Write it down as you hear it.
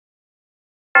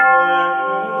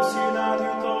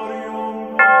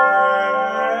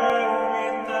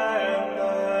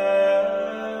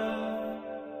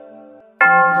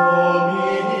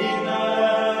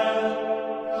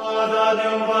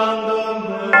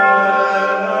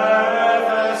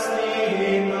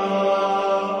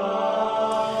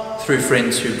through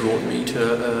friends who brought me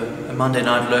to a Monday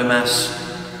night low mass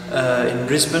in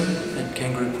Brisbane at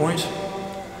Kangaroo Point.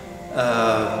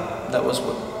 That was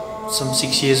some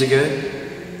 6 years ago.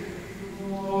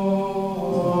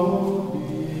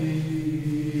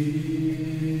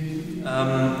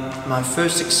 My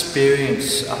first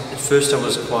experience, at first I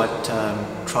was quite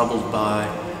troubled by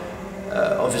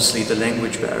obviously the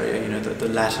language barrier, you know, the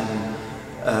Latin,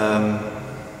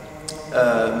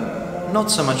 not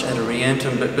so much ad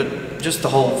orientem, but just the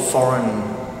whole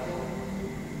foreign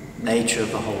nature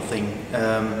of the whole thing.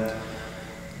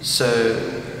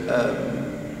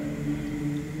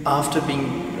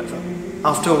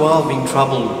 After a while being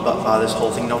troubled by this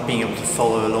whole thing, not being able to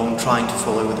follow along, trying to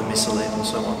follow with the Missalette and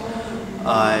so on,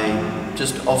 I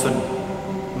just offered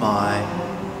my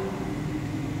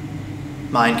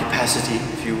incapacity,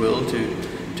 if you will,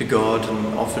 to God,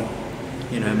 and offered,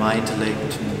 you know, my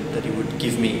intellect, and that He would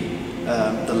give me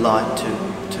the light to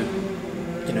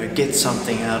you know, get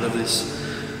something out of this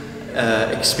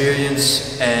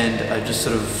experience. And I just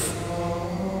sort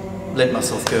of let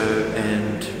myself go,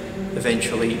 and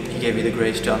eventually He gave me the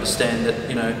grace to understand that,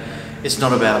 you know, it's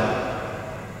not about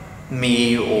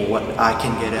me or what I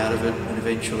can get out of it. And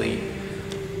eventually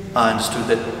I understood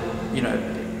that, you know,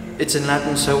 it's in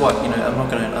Latin, so what? You know, I'm not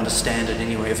going to understand it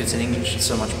anyway. If it's in English, it's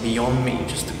so much beyond me,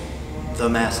 just the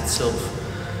Mass itself.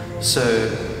 So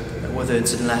whether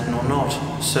it's in Latin or not.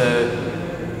 So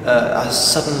I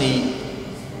suddenly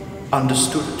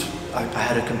understood it. I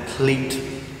had a complete,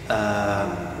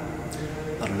 I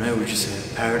don't know, would you say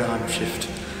a paradigm shift?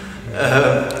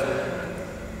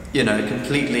 You know,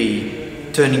 completely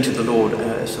turning to the Lord,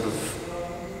 sort of,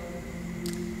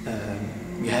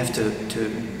 you have to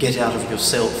get out of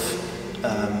yourself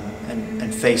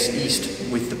and face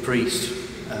east with the priest,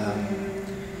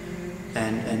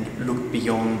 and look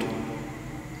beyond,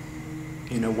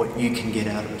 you know, what you can get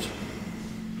out of it.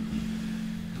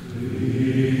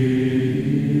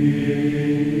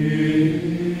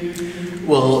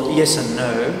 Well, yes and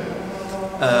no.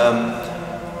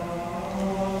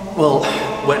 Well,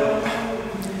 when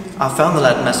I found the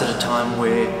Latin Mass at a time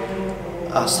where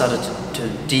I started to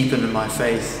deepen in my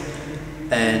faith,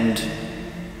 and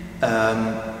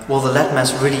well, the Latin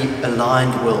Mass really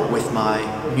aligned well with my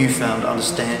newfound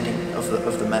understanding of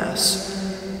the Mass,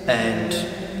 and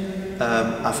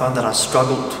I found that I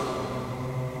struggled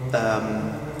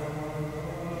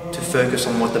to focus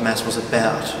on what the Mass was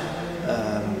about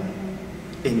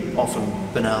in often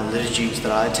banal liturgies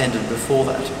that I attended before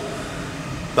that.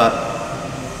 But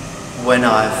when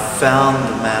I found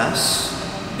the Mass,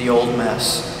 the old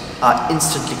Mass, I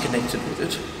instantly connected with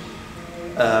it.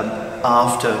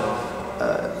 After,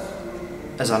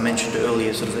 as I mentioned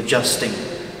earlier, sort of adjusting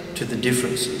to the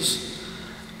differences,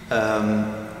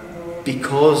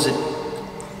 because it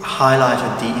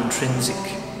highlighted the intrinsic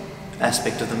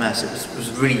aspect of the Mass. It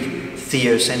was really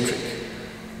theocentric.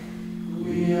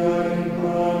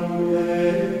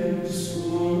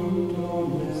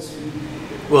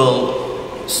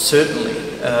 Well, certainly.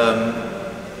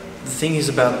 The thing is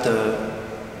about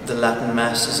the Latin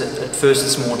Mass is that at first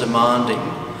it's more demanding,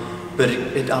 but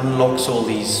it unlocks all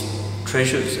these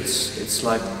treasures. It's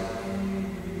like,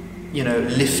 you know,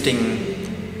 lifting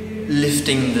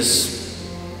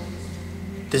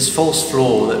this false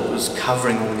floor that was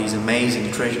covering all these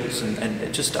amazing treasures, and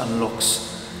it just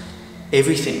unlocks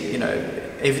everything. You know,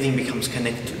 everything becomes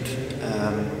connected.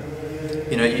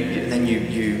 You know, then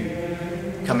you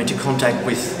come into contact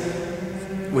with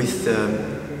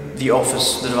the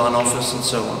office, the divine office, and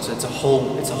so on. So it's a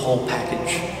whole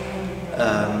package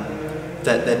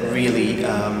that really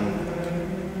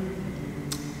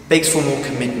begs for more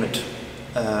commitment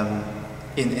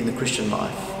in the Christian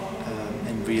life,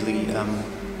 and really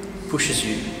pushes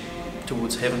you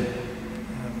towards heaven.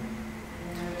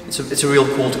 It's a real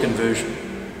call to conversion.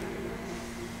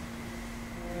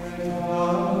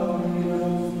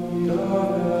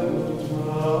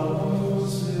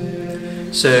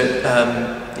 So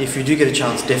if you do get a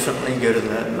chance, definitely go to the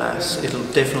Latin Mass. It'll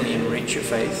definitely enrich your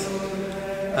faith.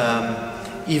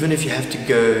 Even if you have to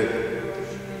go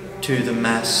to the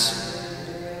Mass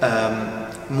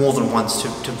more than once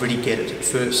to really get it at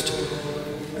first.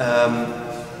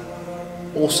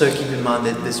 Also keep in mind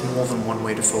that there's more than one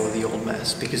way to follow the old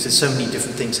Mass, because there's so many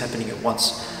different things happening at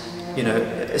once, you know,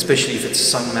 especially if it's a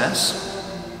sung Mass.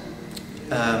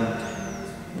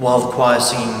 While the choir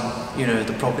singing, you know,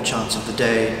 the proper chants of the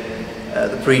day,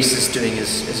 the priest is doing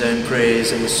his own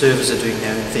prayers, and the servers are doing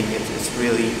their own thing. It's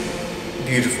really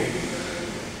beautiful.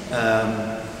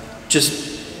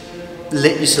 Just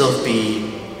let yourself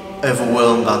be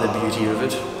overwhelmed by the beauty of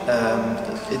it.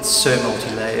 It's so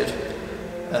multi-layered.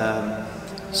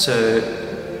 So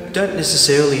don't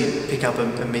necessarily pick up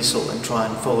a missal and try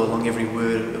and follow along every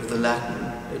word of the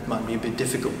Latin. It might be a bit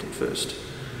difficult at first.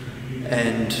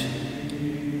 And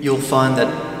you'll find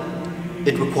that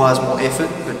it requires more effort,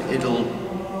 but it'll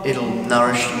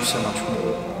nourish you so much more.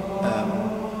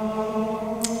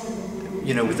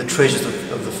 You know, with the treasures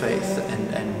of the faith,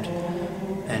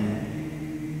 and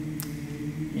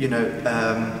you know,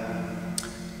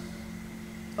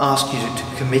 ask you to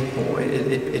commit more.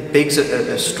 It begs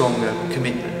a stronger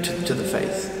commitment to the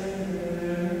faith.